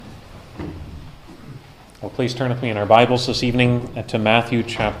Well, please turn with me in our Bibles this evening to Matthew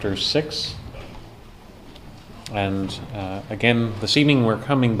chapter 6. And again, this evening we're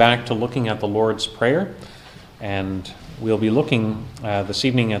coming back to looking at the Lord's Prayer. And we'll be looking this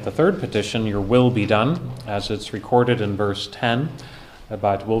evening at the third petition, "Your will be done," as it's recorded in verse 10.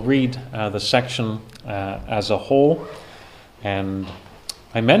 But we'll read the section as a whole. And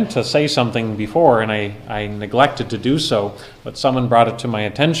I meant to say something before, and I neglected to do so, but someone brought it to my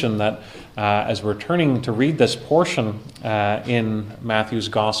attention that as we're turning to read this portion in Matthew's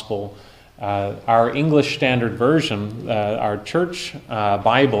Gospel, our English Standard Version, our church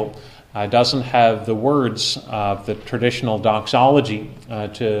Bible, doesn't have the words of the traditional doxology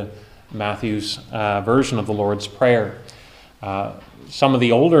to Matthew's version of the Lord's Prayer. Some of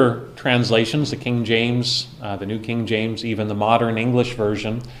the older translations, the King James, the New King James, even the modern English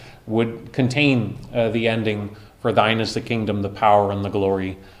version, would contain the ending, "For thine is the kingdom, the power, and the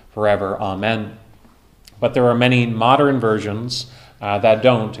glory forever. Amen." But there are many modern versions that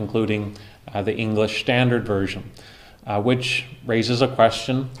don't, including the English Standard Version, which raises a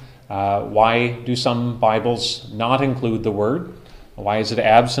question. Why do some Bibles not include the word? Why is it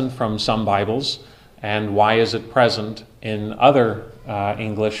absent from some Bibles? And why is it present in other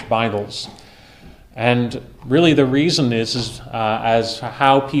English Bibles? And really the reason is as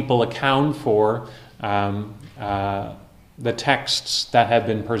how people account for the texts that have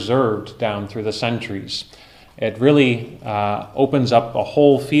been preserved down through the centuries. It really opens up a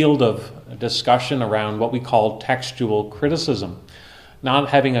whole field of discussion around what we call textual criticism. Not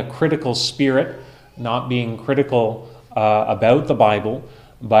having a critical spirit, not being critical about the Bible,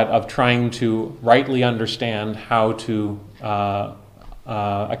 but of trying to rightly understand how to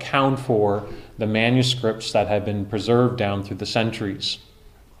account for the manuscripts that have been preserved down through the centuries.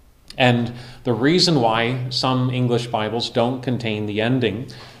 And the reason why some English Bibles don't contain the ending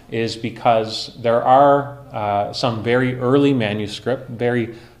is because there are some very early manuscripts,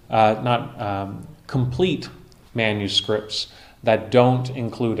 very not complete manuscripts that don't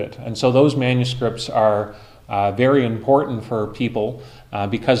include it. And so those manuscripts are very important for people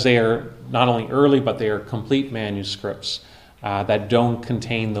because they are not only early, but they are complete manuscripts that don't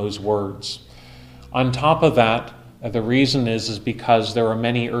contain those words. On top of that, the reason is because there are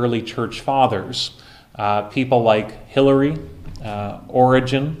many early church fathers, people like Hilary,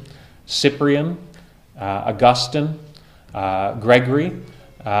 Origen, Cyprian, Augustine, Gregory,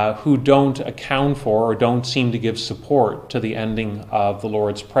 who don't account for or don't seem to give support to the ending of the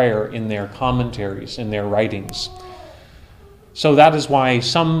Lord's Prayer in their commentaries, in their writings. So that is why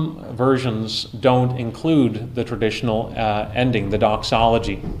some versions don't include the traditional ending, the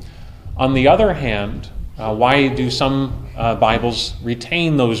doxology. On the other hand, why do some Bibles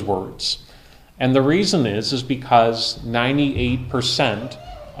retain those words? And the reason is because 98%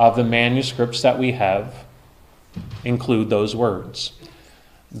 of the manuscripts that we have include those words.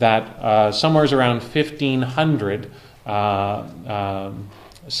 That somewhere around 1,500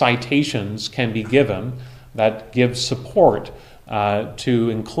 citations can be given that give support to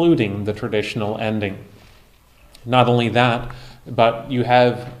including the traditional ending. Not only that, but you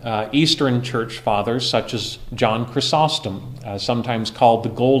have Eastern church fathers such as John Chrysostom, sometimes called the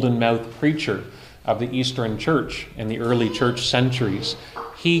golden-mouthed preacher of the Eastern church in the early church centuries.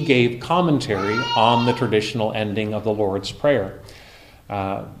 He gave commentary on the traditional ending of the Lord's Prayer.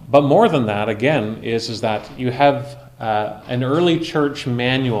 But more than that, again, is that you have an early church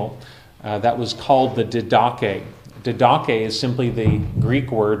manual that was called the Didache. Didache is simply the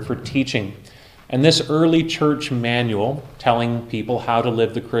Greek word for teaching. And this early church manual, telling people how to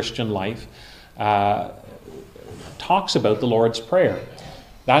live the Christian life, talks about the Lord's Prayer.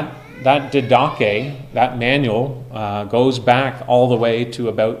 That Didache, that manual, goes back all the way to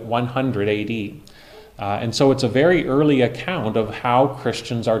about 100 AD. And so it's a very early account of how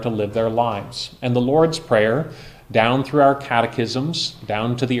Christians are to live their lives. And the Lord's Prayer, down through our catechisms,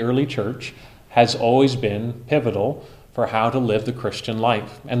 down to the early church, has always been pivotal for how to live the Christian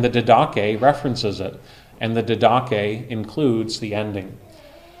life. And the Didache references it. And the Didache includes the ending.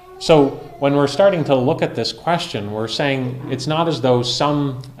 So when we're starting to look at this question, we're saying it's not as though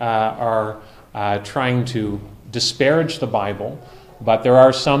some are trying to disparage the Bible, but there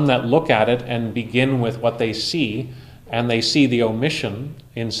are some that look at it and begin with what they see, and they see the omission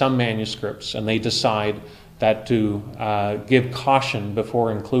in some manuscripts, and they decide that to give caution before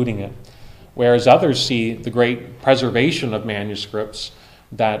including it. Whereas others see the great preservation of manuscripts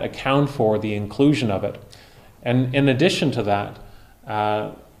that account for the inclusion of it. And in addition to that,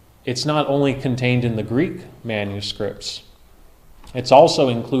 it's not only contained in the Greek manuscripts, it's also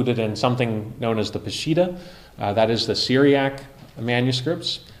included in something known as the Peshitta, that is the Syriac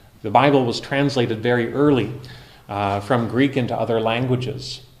manuscripts, The Bible was translated very early from Greek into other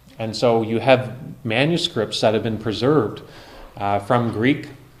languages. And so you have manuscripts that have been preserved from Greek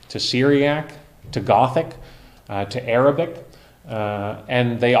to Syriac to Gothic to Arabic,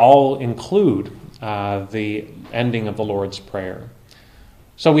 and they all include the ending of the Lord's Prayer.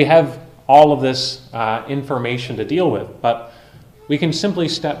 So we have all of this information to deal with, but we can simply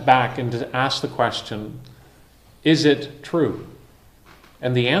step back and to ask the question, is it true?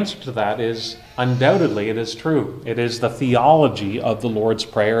 And the answer to that is, undoubtedly it is true. It is the theology of the Lord's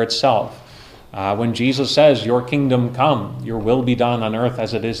Prayer itself. When Jesus says, "Your kingdom come, your will be done on earth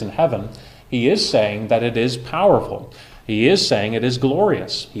as it is in heaven," he is saying that it is powerful. He is saying it is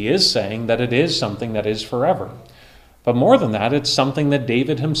glorious. He is saying that it is something that is forever. But more than that, it's something that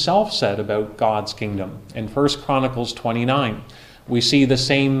David himself said about God's kingdom. In 1 Chronicles 29, we see the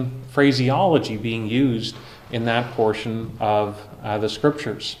same phraseology being used in that portion of the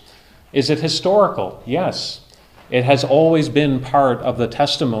Scriptures. Is it historical? Yes. It has always been part of the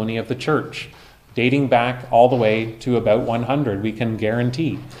testimony of the church, dating back all the way to about 100, we can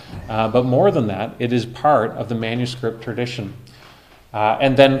guarantee. But more than that, it is part of the manuscript tradition.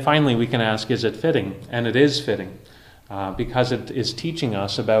 And then finally, we can ask, is it fitting? And it is fitting, because it is teaching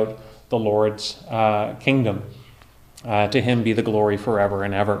us about the Lord's kingdom. To him be the glory forever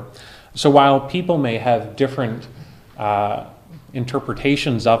and ever. So while people may have different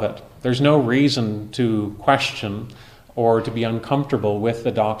interpretations of it, there's no reason to question or to be uncomfortable with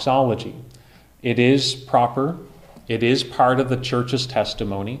the doxology. It is proper, it is part of the church's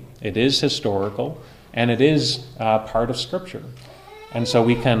testimony, it is historical, and it is part of Scripture. And so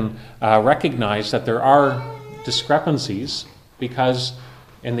we can recognize that there are discrepancies, because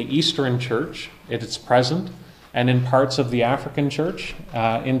in the Eastern Church it is present, and in parts of the African Church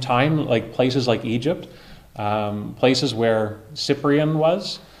in time, like places like Egypt, places where Cyprian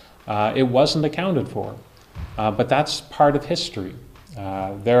was, it wasn't accounted for. But that's part of history.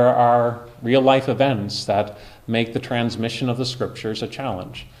 There are real-life events that make the transmission of the Scriptures a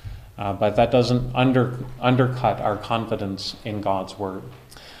challenge. But that doesn't undercut our confidence in God's Word.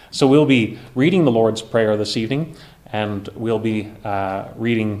 So we'll be reading the Lord's Prayer this evening, and we'll be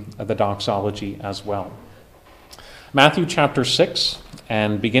reading the doxology as well. Matthew chapter 6,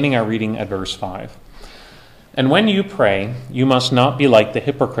 and beginning our reading at verse 5. "And when you pray, you must not be like the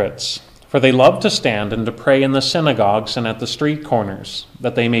hypocrites, for they love to stand and to pray in the synagogues and at the street corners,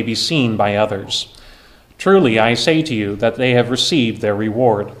 that they may be seen by others. Truly, I say to you that they have received their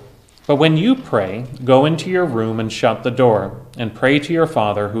reward. But when you pray, go into your room and shut the door, and pray to your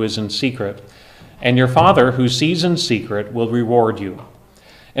Father who is in secret, and your Father who sees in secret will reward you.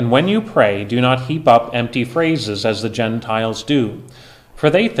 And when you pray, do not heap up empty phrases as the Gentiles do, for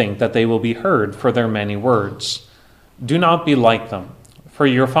they think that they will be heard for their many words. Do not be like them, for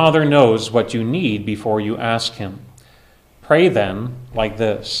your Father knows what you need before you ask him. Pray then like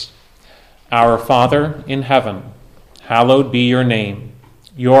this: Our Father in heaven, hallowed be your name.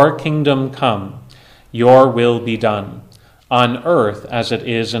 Your kingdom come, your will be done, on earth as it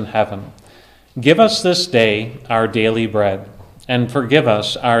is in heaven. Give us this day our daily bread, and forgive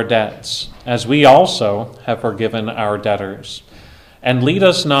us our debts, as we also have forgiven our debtors. And lead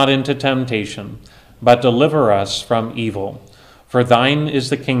us not into temptation, but deliver us from evil. For thine is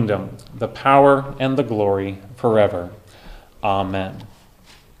the kingdom, the power, and the glory forever. Amen."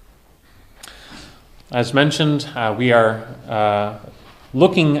 As mentioned, we are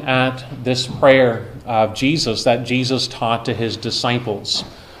looking at this prayer of Jesus that Jesus taught to his disciples.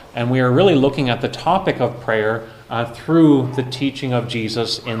 And we are really looking at the topic of prayer through the teaching of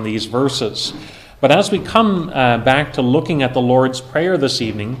Jesus in these verses. But as we come back to looking at the Lord's Prayer this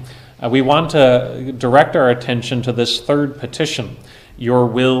evening, we want to direct our attention to this third petition, "Your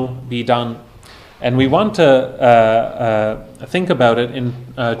will be done." And we want to think about it in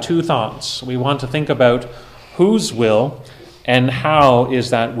two thoughts. We want to think about whose will and how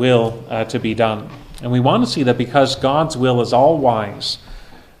is that will to be done. And we want to see that because God's will is all-wise,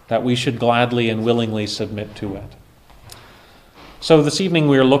 that we should gladly and willingly submit to it. So this evening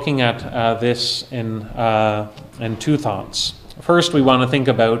we are looking at this in two thoughts. First, we want to think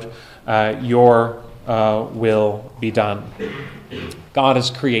about your will be done. God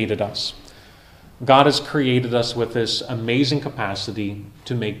has created us. God has created us with this amazing capacity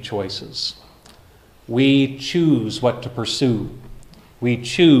to make choices. We choose what to pursue. We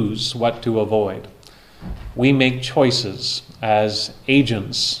choose what to avoid. We make choices as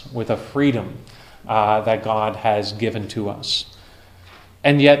agents with a freedom that God has given to us.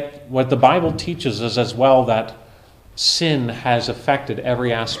 And yet, what the Bible teaches us as well, that sin has affected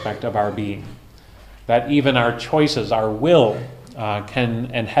every aspect of our being. That even our choices, our will, can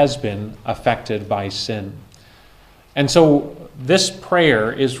and has been affected by sin. And so this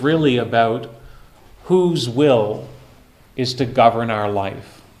prayer is really about whose will is to govern our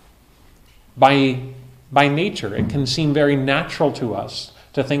life. By nature, it can seem very natural to us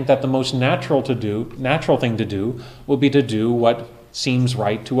to think that the most natural thing to do will be to do what seems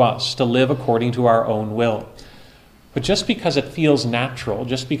right to us, to live according to our own will. But just because it feels natural,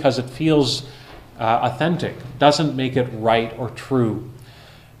 just because it feels authentic, doesn't make it right or true.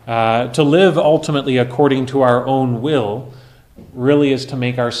 To live ultimately according to our own will really is to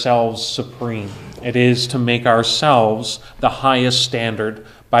make ourselves supreme. It is to make ourselves the highest standard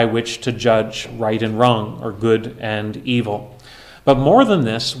by which to judge right and wrong, or good and evil. But more than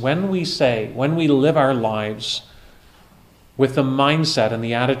this, when we live our lives with the mindset and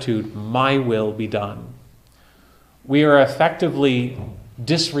the attitude, my will be done, we are effectively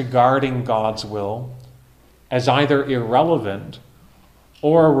disregarding God's will as either irrelevant,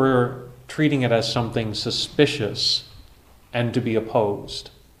 or we're treating it as something suspicious and to be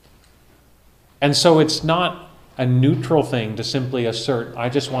opposed. And so it's not a neutral thing to simply assert, I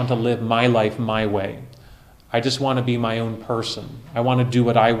just want to live my life my way. I just want to be my own person. I want to do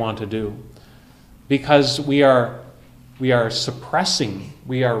what I want to do. Because we are suppressing,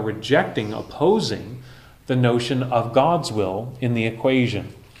 we are rejecting, opposing the notion of God's will in the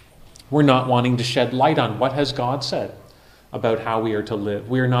equation. We're not wanting to shed light on what has God said about how we are to live.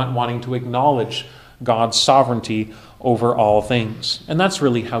 We are not wanting to acknowledge God's sovereignty over all things. And that's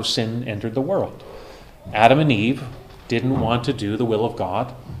really how sin entered the world. Adam and Eve didn't want to do the will of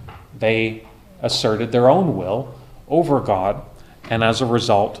God. They asserted their own will over God, and as a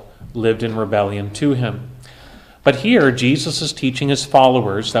result, lived in rebellion to him. But here, Jesus is teaching his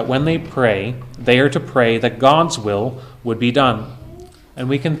followers that when they pray, they are to pray that God's will would be done. And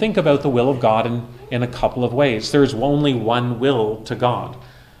we can think about the will of God in a couple of ways. There's only one will to God,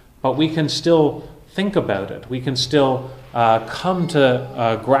 but we can still think about it. We can still come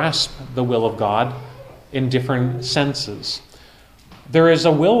to grasp the will of God in different senses. There is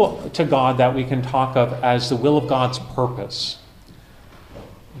a will to God that we can talk of as the will of God's purpose.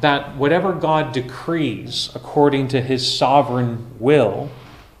 That whatever God decrees according to his sovereign will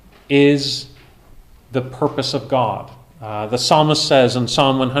is the purpose of God. The psalmist says in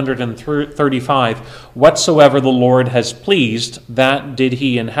Psalm 135, whatsoever the Lord has pleased, that did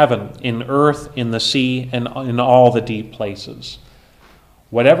he in heaven, in earth, in the sea, and in all the deep places.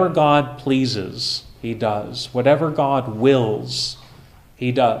 Whatever God pleases, he does. Whatever God wills,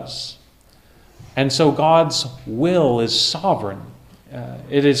 he does. And so God's will is sovereign.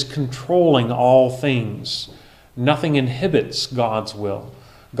 It is controlling all things. Nothing inhibits God's will.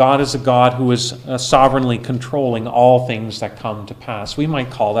 God is a God who is sovereignly controlling all things that come to pass. We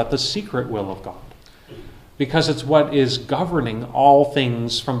might call that the secret will of God, because it's what is governing all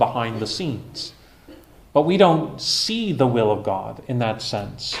things from behind the scenes. But we don't see the will of God in that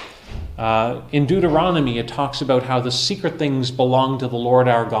sense. In Deuteronomy, it talks about how the secret things belong to the Lord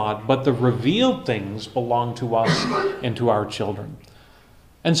our God, but the revealed things belong to us and to our children.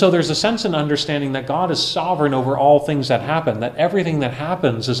 And so there's a sense in understanding that God is sovereign over all things that happen, that everything that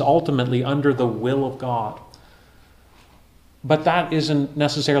happens is ultimately under the will of God. But that isn't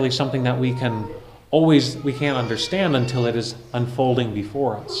necessarily something that we can't understand until it is unfolding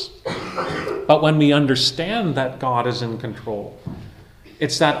before us. But when we understand that God is in control,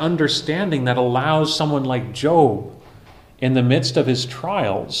 it's that understanding that allows someone like Job, in the midst of his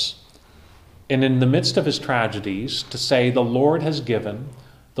trials and in the midst of his tragedies, to say, the Lord has given,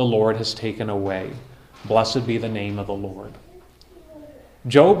 the Lord has taken away. Blessed be the name of the Lord.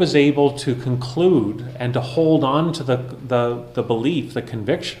 Job is able to conclude and to hold on to the belief, the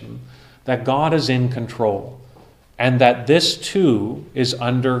conviction, that God is in control, and that this too is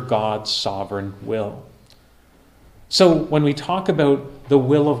under God's sovereign will. So when we talk about the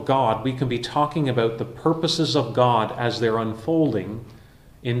will of God, we can be talking about the purposes of God as they're unfolding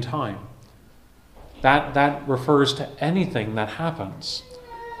in time. That refers to anything that happens.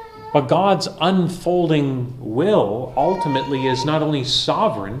 But God's unfolding will ultimately is not only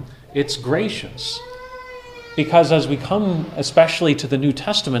sovereign, it's gracious. Because as we come especially to the New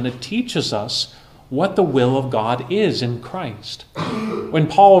Testament, it teaches us what the will of God is in Christ. When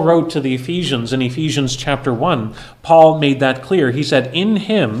Paul wrote to the Ephesians in Ephesians chapter 1, Paul made that clear. He said, in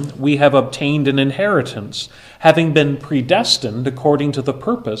him we have obtained an inheritance, having been predestined according to the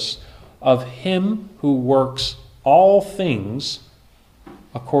purpose of him who works all things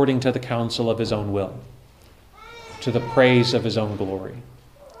according to the counsel of his own will, to the praise of his own glory.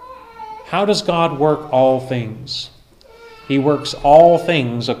 How does God work all things? He works all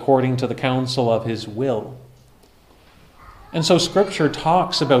things according to the counsel of his will. And so Scripture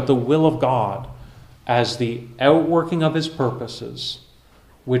talks about the will of God as the outworking of his purposes,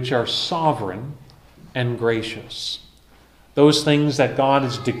 which are sovereign and gracious. Those things that God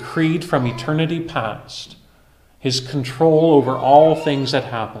has decreed from eternity past, his control over all things that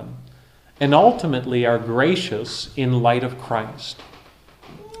happen, and ultimately are gracious in light of Christ.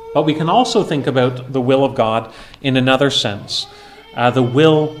 But we can also think about the will of God in another sense, the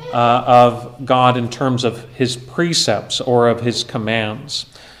will of God in terms of his precepts or of his commands,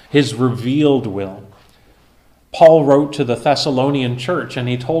 his revealed will. Paul wrote to the Thessalonian church and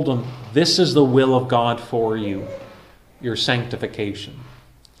he told them, this is the will of God for you, your sanctification.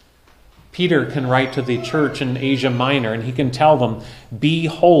 Peter can write to the church in Asia Minor and he can tell them, be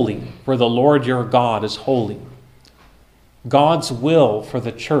holy, for the Lord your God is holy. God's will for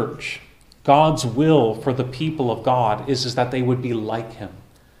the church, God's will for the people of God is that they would be like him,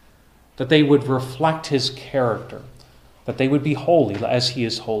 that they would reflect his character, that they would be holy as he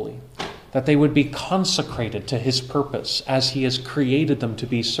is holy, that they would be consecrated to his purpose as he has created them to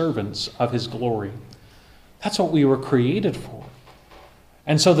be servants of his glory. That's what we were created for.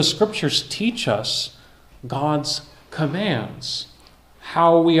 And so the Scriptures teach us God's commands,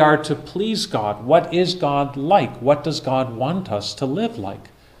 how we are to please God. What is God like? What does God want us to live like?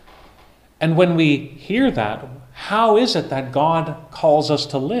 And when we hear that, how is it that God calls us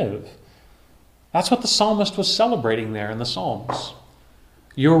to live? That's what the psalmist was celebrating there in the Psalms.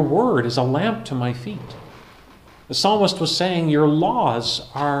 Your word is a lamp to my feet. The psalmist was saying your laws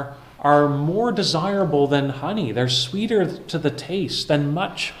are more desirable than honey. They're sweeter to the taste than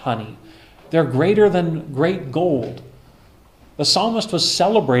much honey. They're greater than great gold. The psalmist was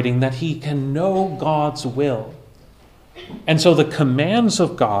celebrating that he can know God's will. And so the commands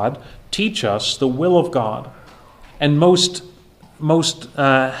of God teach us the will of God. And most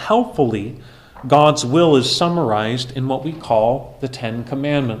helpfully, God's will is summarized in what we call the Ten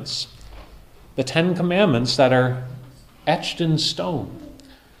Commandments. The Ten Commandments that are etched in stone.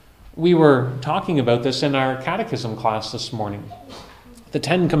 We were talking about this in our catechism class this morning. The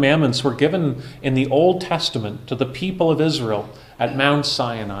Ten Commandments were given in the Old Testament to the people of Israel at Mount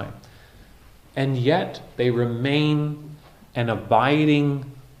Sinai. And yet they remain an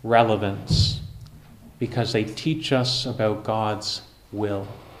abiding relevance because they teach us about God's will.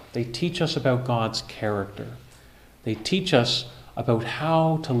 They teach us about God's character. They teach us about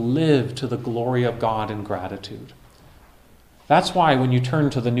how to live to the glory of God in gratitude. That's why when you turn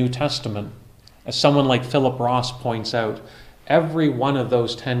to the New Testament, as someone like Philip Ross points out, every one of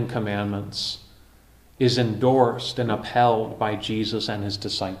those 10 commandments is endorsed and upheld by Jesus and his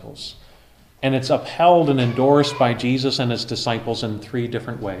disciples. And it's upheld and endorsed by Jesus and his disciples in 3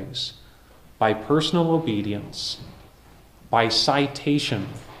 different ways. By personal obedience, by citation,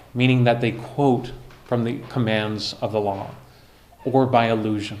 meaning that they quote from the commands of the law, or by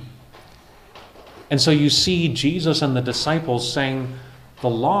allusion. And so you see Jesus and the disciples saying, the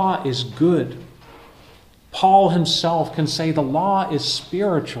law is good. Paul himself can say the law is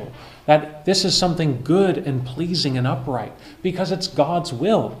spiritual, that this is something good and pleasing and upright, because it's God's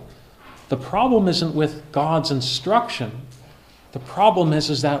will. The problem isn't with God's instruction. The problem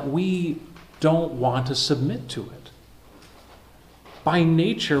is that we don't want to submit to it. By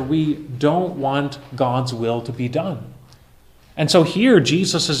nature, we don't want God's will to be done. And so here,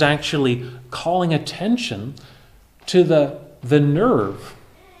 Jesus is actually calling attention to the nerve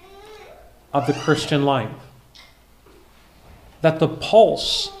of the Christian life. That the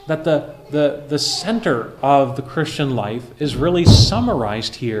pulse, that the center of the Christian life is really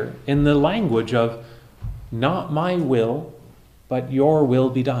summarized here in the language of, not my will, but your will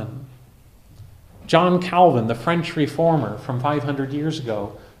be done. John Calvin, the French reformer from 500 years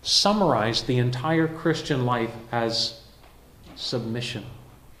ago, summarized the entire Christian life as submission.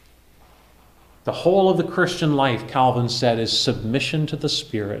 The whole of the Christian life, Calvin said, is submission to the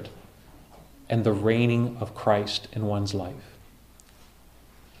Spirit and the reigning of Christ in one's life.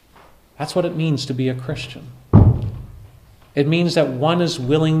 That's what it means to be a Christian. It means that one is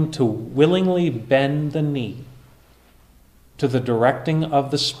willing to willingly bend the knee to the directing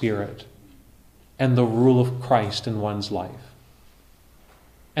of the Spirit and the rule of Christ in one's life.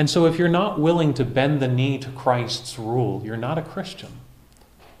 And so if you're not willing to bend the knee to Christ's rule, you're not a Christian.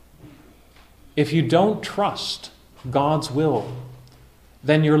 If you don't trust God's will,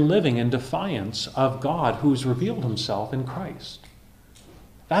 then you're living in defiance of God who's revealed himself in Christ.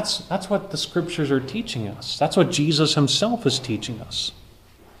 That's what the Scriptures are teaching us. That's what Jesus himself is teaching us.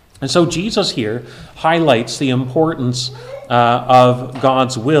 And so Jesus here highlights the importance of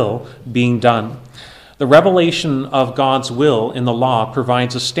God's will being done. The revelation of God's will in the law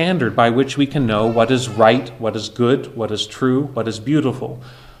provides a standard by which we can know what is right, what is good, what is true, what is beautiful,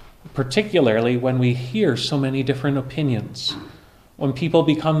 particularly when we hear so many different opinions, when people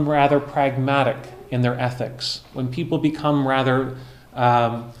become rather pragmatic in their ethics, when people become rather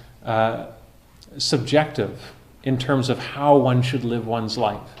subjective in terms of how one should live one's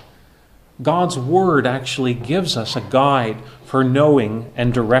life. God's word actually gives us a guide for knowing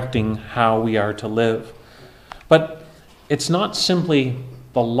and directing how we are to live. But it's not simply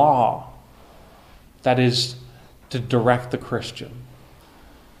the law that is to direct the Christian.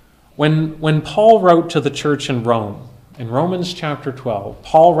 When Paul wrote to the church in Rome, in Romans chapter 12,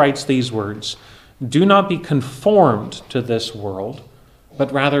 Paul writes these words, "Do not be conformed to this world,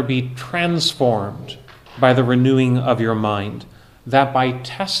 but rather be transformed by the renewing of your mind, that by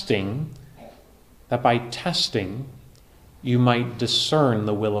testing you might discern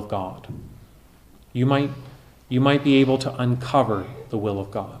the will of God." You might be able to uncover the will of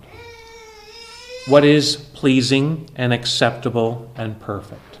God. What is pleasing and acceptable and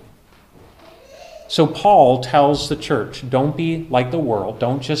perfect. So Paul tells the church, don't be like the world.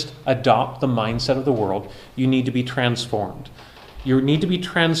 Don't just adopt the mindset of the world. You need to be transformed. You need to be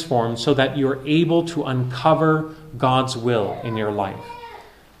transformed so that you're able to uncover God's will in your life,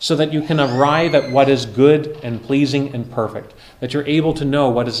 so that you can arrive at what is good and pleasing and perfect, that you're able to know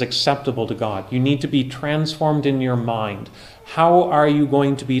what is acceptable to God. You need to be transformed in your mind. How are you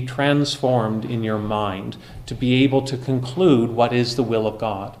going to be transformed in your mind to be able to conclude what is the will of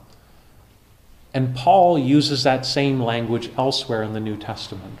God? And Paul uses that same language elsewhere in the New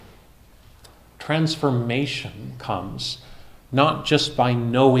Testament. Transformation comes not just by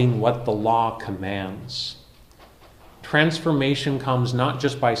knowing what the law commands. Transformation comes not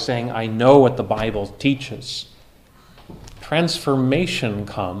just by saying, I know what the Bible teaches. Transformation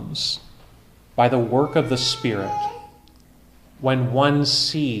comes by the work of the Spirit when one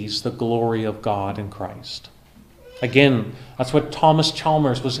sees the glory of God in Christ. Again, that's what Thomas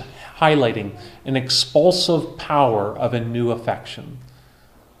Chalmers was highlighting, an expulsive power of a new affection.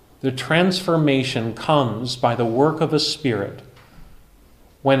 The transformation comes by the work of the Spirit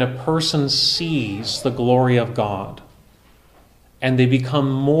when a person sees the glory of God and they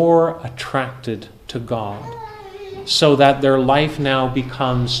become more attracted to God, so that their life now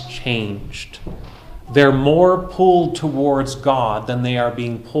becomes changed. They're more pulled towards God than they are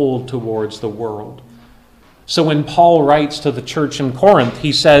being pulled towards the world. So when Paul writes to the church in Corinth,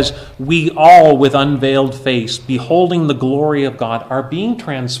 he says, we all with unveiled face, beholding the glory of God, are being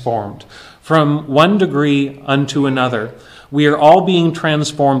transformed from one degree unto another. We are all being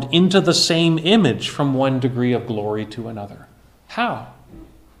transformed into the same image from one degree of glory to another. How?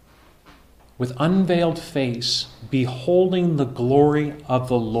 With unveiled face, beholding the glory of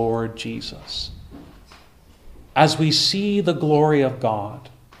the Lord Jesus. As we see the glory of God,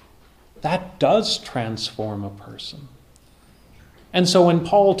 that does transform a person. And so when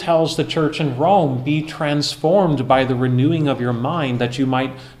Paul tells the church in Rome, be transformed by the renewing of your mind that you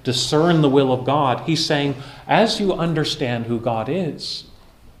might discern the will of God, he's saying, as you understand who God is,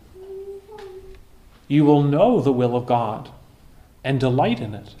 you will know the will of God and delight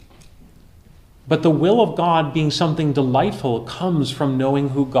in it. But the will of God being something delightful comes from knowing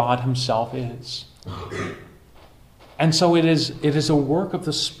who God himself is. And so it is a work of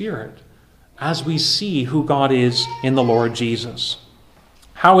the Spirit as we see who God is in the Lord Jesus.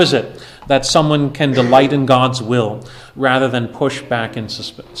 How is it that someone can delight in God's will rather than push back in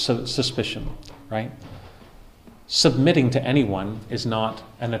suspicion, right? Submitting to anyone is not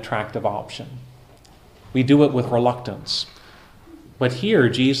an attractive option. We do it with reluctance. But here,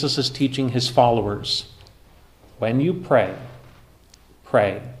 Jesus is teaching his followers, when you pray,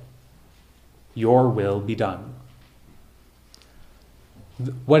 pray, your will be done.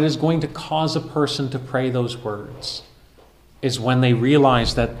 What is going to cause a person to pray those words is when they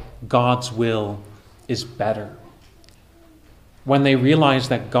realize that God's will is better. When they realize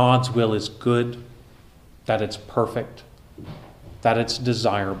that God's will is good, that it's perfect, that it's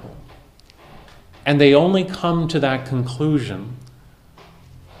desirable. And they only come to that conclusion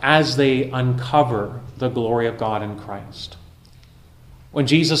as they uncover the glory of God in Christ. When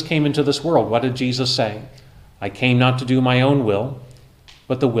Jesus came into this world, what did Jesus say? I came not to do my own will,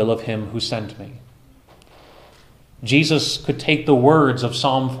 but the will of him who sent me. Jesus could take the words of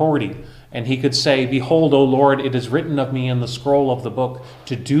Psalm 40 and he could say, behold, O Lord, it is written of me in the scroll of the book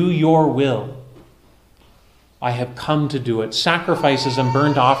to do your will. I have come to do it. Sacrifices and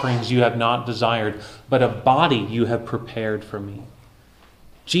burnt offerings you have not desired, but a body you have prepared for me.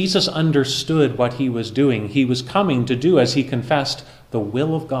 Jesus understood what he was doing. He was coming to do, as he confessed, the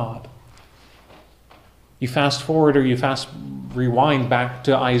will of God. You fast forward or you rewind back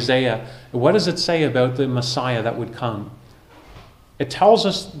to Isaiah. What does it say about the Messiah that would come? It tells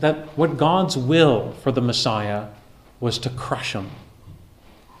us that what God's will for the Messiah was to crush him.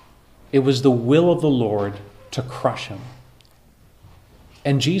 It was the will of the Lord to crush him.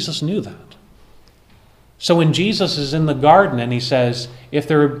 And Jesus knew that. So when Jesus is in the garden and he says,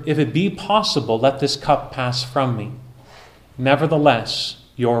 if it be possible, let this cup pass from me. Nevertheless,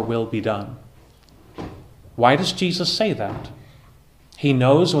 your will be done. Why does Jesus say that? He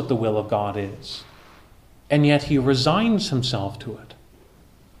knows what the will of God is. And yet he resigns himself to it.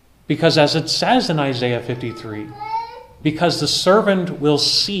 Because as it says in Isaiah 53, because the servant will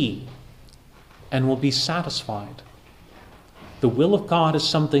see and will be satisfied. The will of God is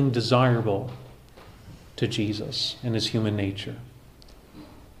something desirable to Jesus in his human nature.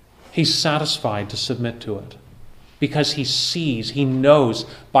 He's satisfied to submit to it because he sees, he knows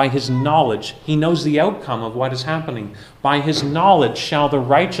by his knowledge, he knows the outcome of what is happening. By his knowledge shall the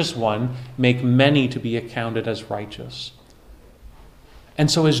righteous one make many to be accounted as righteous. And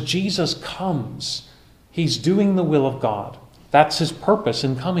so as Jesus comes, he's doing the will of God. That's his purpose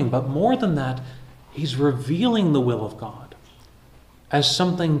in coming. But more than that, he's revealing the will of God as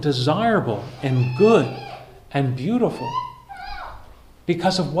something desirable and good and beautiful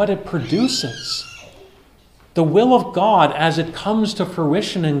because of what it produces. The will of God, as it comes to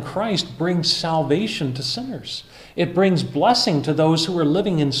fruition in Christ, brings salvation to sinners. It brings blessing to those who are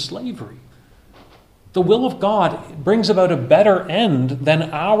living in slavery. The will of God brings about a better end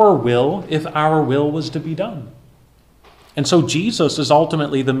than our will if our will was to be done. And so Jesus is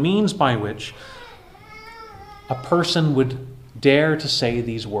ultimately the means by which a person would dare to say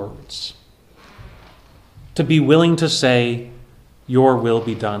these words. To be willing to say, your will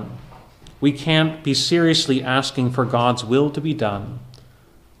be done. We can't be seriously asking for God's will to be done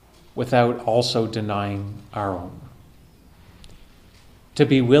without also denying our own. To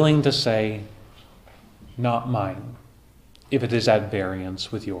be willing to say, not mine, if it is at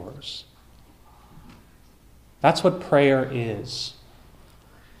variance with yours. That's what prayer is.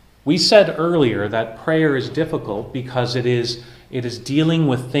 We said earlier that prayer is difficult because it is dealing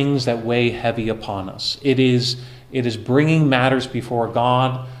with things that weigh heavy upon us. It is bringing matters before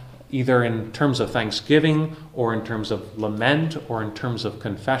God, either in terms of thanksgiving or in terms of lament or in terms of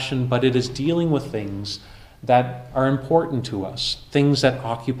confession, but it is dealing with things that are important to us, things that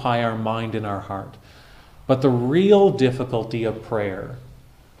occupy our mind and our heart. But the real difficulty of prayer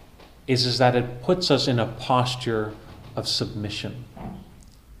is that it puts us in a posture of submission.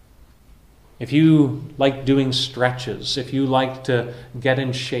 If you like doing stretches, if you like to get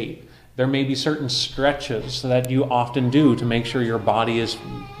in shape, there may be certain stretches that you often do to make sure your body is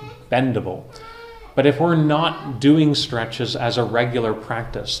bendable. But if we're not doing stretches as a regular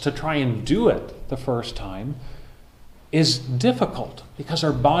practice, to try and do it the first time is difficult because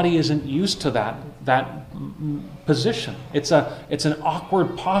our body isn't used to that position. It's an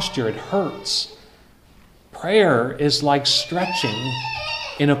awkward posture. It hurts. Prayer is like stretching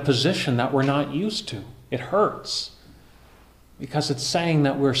in a position that we're not used to. It hurts because it's saying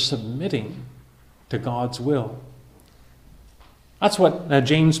that we're submitting to God's will. That's what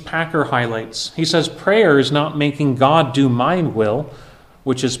James Packer highlights. He says, prayer is not making God do my will,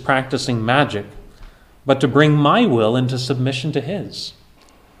 which is practicing magic, but to bring my will into submission to his,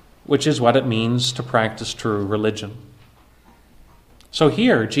 which is what it means to practice true religion. So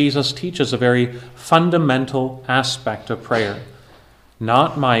here, Jesus teaches a very fundamental aspect of prayer.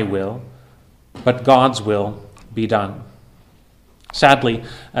 Not my will, but God's will be done. Sadly,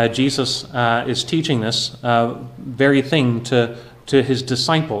 Jesus is teaching this very thing to his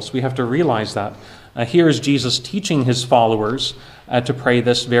disciples. We have to realize that. Here is Jesus teaching his followers to pray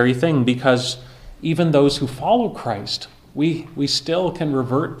this very thing, because even those who follow Christ, we still can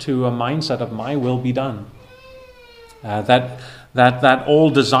revert to a mindset of my will be done. That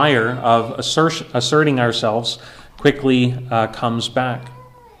old desire of asserting ourselves quickly comes back.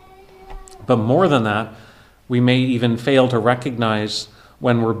 But more than that, we may even fail to recognize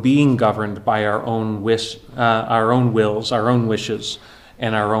when we're being governed by our own wills, our own wishes,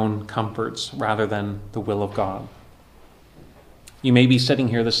 and our own comforts, rather than the will of God. You may be sitting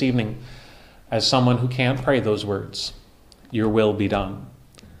here this evening as someone who can't pray those words, your will be done.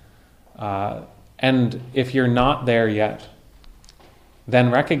 And if you're not there yet, then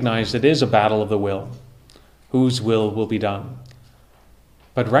recognize it is a battle of the will. Whose will be done?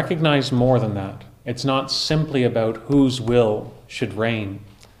 But recognize more than that. It's not simply about whose will should reign.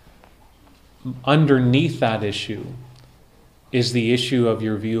 Underneath that issue is the issue of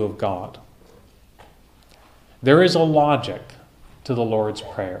your view of God. There is a logic to the Lord's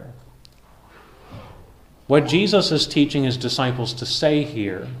Prayer. What Jesus is teaching his disciples to say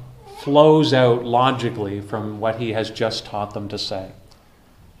here flows out logically from what he has just taught them to say.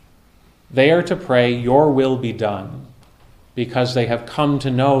 They are to pray, "Your will be done," because they have come to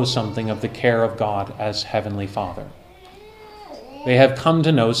know something of the care of God as Heavenly Father. They have come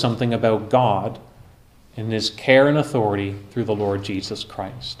to know something about God in his care and authority through the Lord Jesus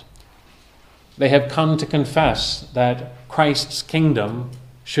Christ. They have come to confess that Christ's kingdom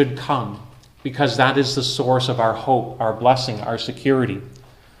should come, because that is the source of our hope, our blessing, our security.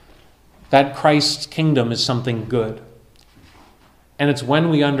 That Christ's kingdom is something good. And it's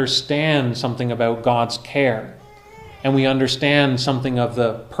when we understand something about God's care, and we understand something of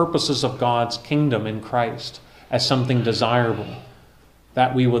the purposes of God's kingdom in Christ as something desirable,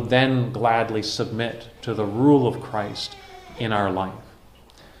 that we would then gladly submit to the rule of Christ in our life.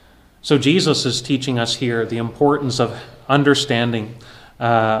 So Jesus is teaching us here the importance of understanding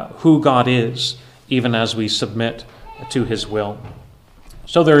who God is, even as we submit to his will.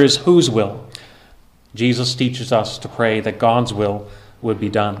 So there is whose will. Jesus teaches us to pray that God's will would be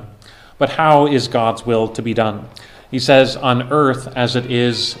done. But how is God's will to be done? He says, on earth as it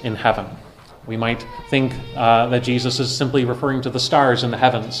is in heaven. We might think that Jesus is simply referring to the stars in the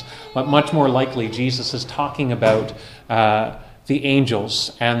heavens, but much more likely Jesus is talking about the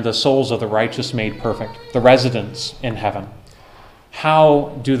angels and the souls of the righteous made perfect, the residents in heaven.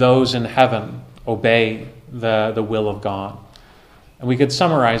 How do those in heaven obey the will of God? And we could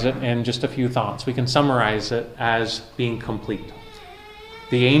summarize it in just a few thoughts. We can summarize it as being complete.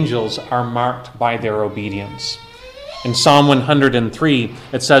 The angels are marked by their obedience. In Psalm 103,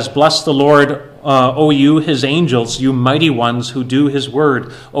 it says, "Bless the Lord, O you, his angels, you mighty ones who do his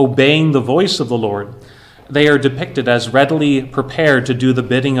word, obeying the voice of the Lord." They are depicted as readily prepared to do the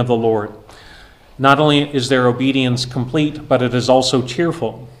bidding of the Lord. Not only is their obedience complete, but it is also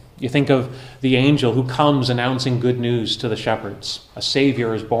cheerful. You think of the angel who comes announcing good news to the shepherds. A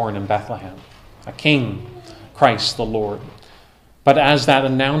Savior is born in Bethlehem, a King, Christ the Lord. But as that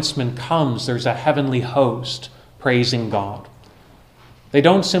announcement comes, there's a heavenly host praising God. They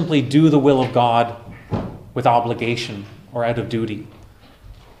don't simply do the will of God with obligation or out of duty,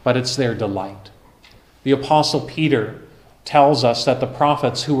 but it's their delight. The Apostle Peter tells us that the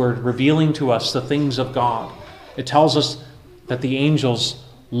prophets who were revealing to us the things of God, it tells us that the angels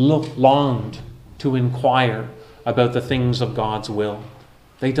longed to inquire about the things of God's will.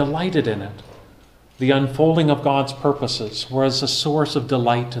 They delighted in it. The unfolding of God's purposes was a source of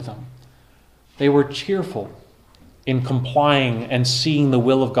delight to them. They were cheerful in complying and seeing the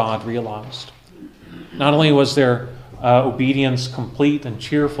will of God realized. Not only was their obedience complete and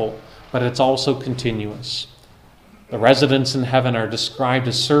cheerful, but it's also continuous. The residents in heaven are described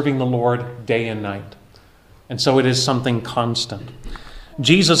as serving the Lord day and night. And so it is something constant.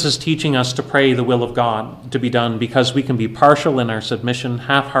 Jesus is teaching us to pray the will of God to be done because we can be partial in our submission,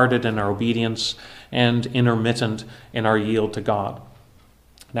 half-hearted in our obedience, and intermittent in our yield to God.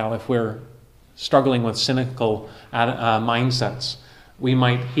 Now, if we're struggling with cynical mindsets, we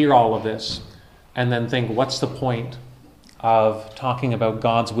might hear all of this and then think, what's the point of talking about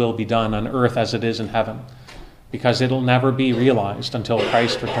God's will be done on earth as it is in heaven? Because it'll never be realized until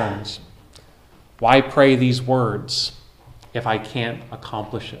Christ returns. Why pray these words if I can't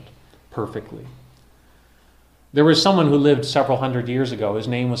accomplish it perfectly? There was someone who lived several hundred years ago. His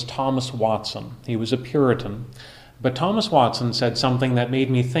name was Thomas Watson. He was a Puritan. But Thomas Watson said something that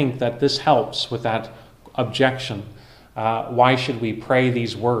made me think that this helps with that objection. Why should we pray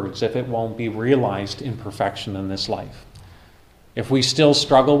these words if it won't be realized in perfection in this life? If we still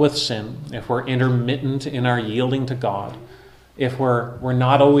struggle with sin, if we're intermittent in our yielding to God, if we're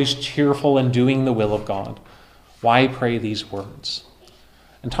not always cheerful in doing the will of God, why pray these words?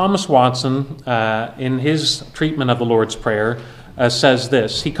 And Thomas Watson, in his treatment of the Lord's Prayer, says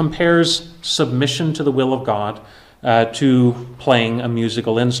this. He compares submission to the will of God to playing a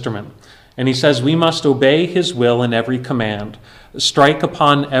musical instrument. And he says, we must obey his will in every command, strike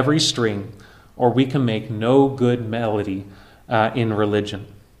upon every string, or we can make no good melody in religion.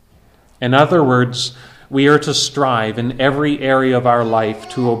 In other words, we are to strive in every area of our life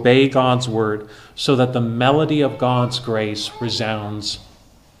to obey God's word so that the melody of God's grace resounds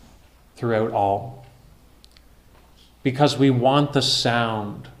throughout all. Because we want the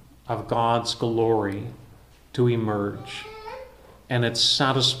sound of God's glory to emerge, and it's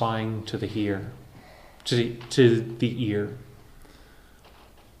satisfying to the ear.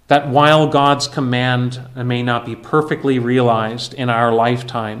 That while God's command may not be perfectly realized in our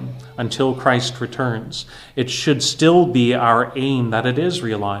lifetime until Christ returns, it should still be our aim that it is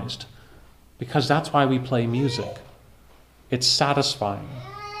realized, because that's why we play music. It's satisfying.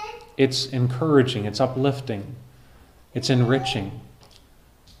 It's encouraging, it's uplifting, it's enriching.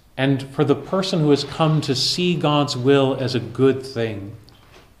 And for the person who has come to see God's will as a good thing,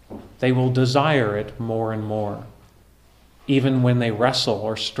 they will desire it more and more, even when they wrestle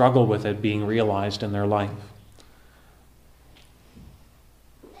or struggle with it being realized in their life.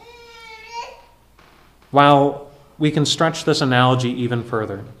 While we can stretch this analogy even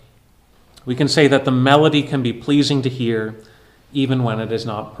further, we can say that the melody can be pleasing to hear even when it is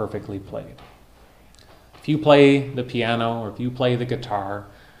not perfectly played. If you play the piano or if you play the guitar,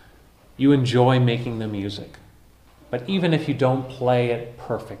 you enjoy making the music. But even if you don't play it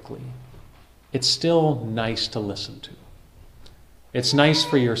perfectly, it's still nice to listen to. It's nice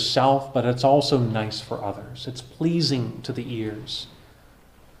for yourself, but it's also nice for others. It's pleasing to the ears.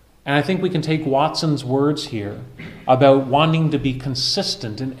 And I think we can take Watson's words here about wanting to be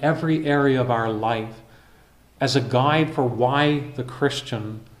consistent in every area of our life as a guide for why the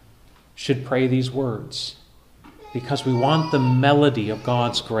Christian should pray these words. Because we want the melody of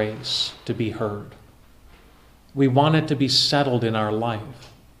God's grace to be heard. We want it to be settled in our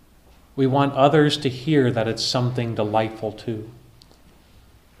life. We want others to hear that it's something delightful too.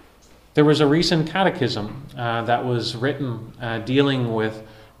 There was a recent catechism that was written dealing with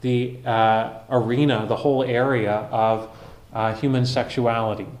the arena, the whole area of human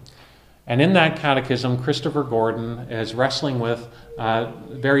sexuality. And in that catechism, Christopher Gordon is wrestling with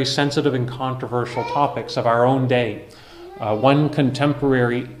very sensitive and controversial topics of our own day. One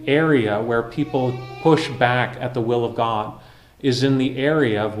contemporary area where people push back at the will of God is in the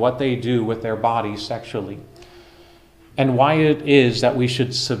area of what they do with their bodies sexually, and why it is that we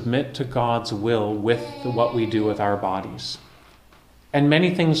should submit to God's will with what we do with our bodies. And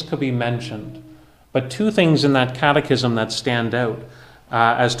many things could be mentioned, but two things in that catechism that stand out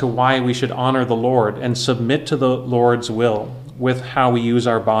as to why we should honor the Lord and submit to the Lord's will with how we use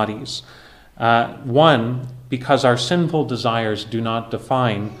our bodies. One, because our sinful desires do not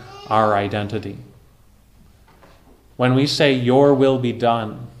define our identity. When we say, "Your will be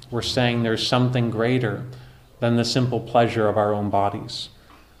done," we're saying there's something greater than the simple pleasure of our own bodies.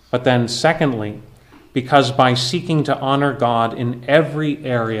 But then secondly, because by seeking to honor God in every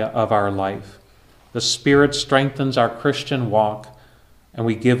area of our life, the Spirit strengthens our Christian walk, and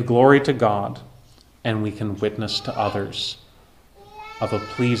we give glory to God, and we can witness to others of a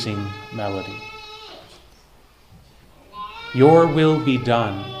pleasing melody. Your will be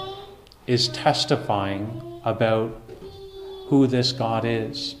done is testifying about who this God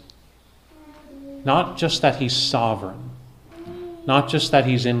is. Not just that he's sovereign, not just that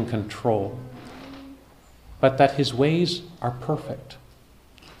he's in control, but that his ways are perfect,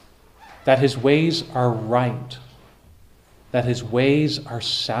 that his ways are right, that his ways are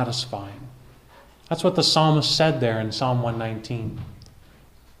satisfying. That's what the psalmist said there in Psalm 119.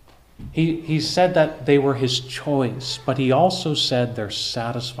 He said that they were his choice, but he also said they're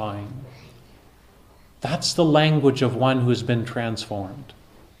satisfying. That's the language of one who has been transformed.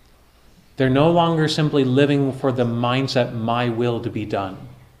 They're no longer simply living for the mindset, my will to be done,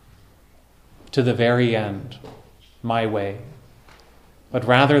 to the very end, my way. But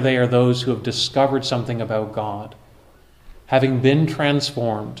rather they are those who have discovered something about God, having been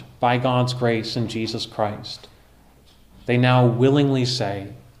transformed by God's grace in Jesus Christ. They now willingly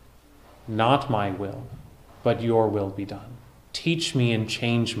say, not my will, but your will be done. Teach me and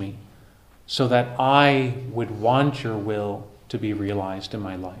change me so that I would want your will to be realized in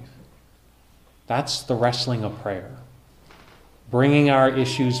my life. That's the wrestling of prayer. Bringing our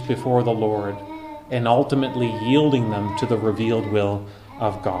issues before the Lord and ultimately yielding them to the revealed will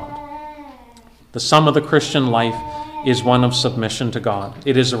of God. The sum of the Christian life is one of submission to God.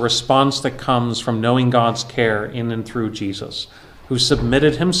 It is a response that comes from knowing God's care in and through Jesus, who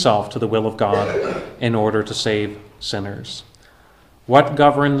submitted himself to the will of God in order to save sinners. What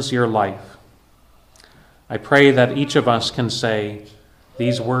governs your life? I pray that each of us can say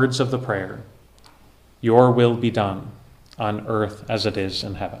these words of the prayer, your will be done on earth as it is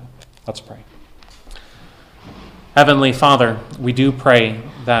in heaven. Let's pray. Heavenly Father, we do pray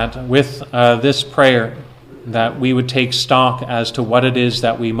that with this prayer that we would take stock as to what it is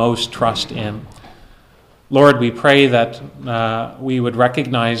that we most trust in. Lord, we pray that we would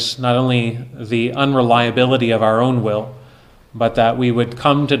recognize not only the unreliability of our own will, but that we would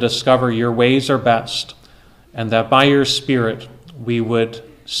come to discover your ways are best, and that by your Spirit we would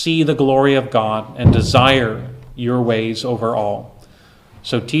see the glory of God and desire your ways over all.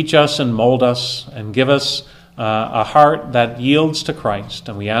 So teach us and mold us and give us a heart that yields to Christ,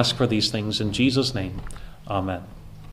 and we ask for these things in Jesus' name. Amen.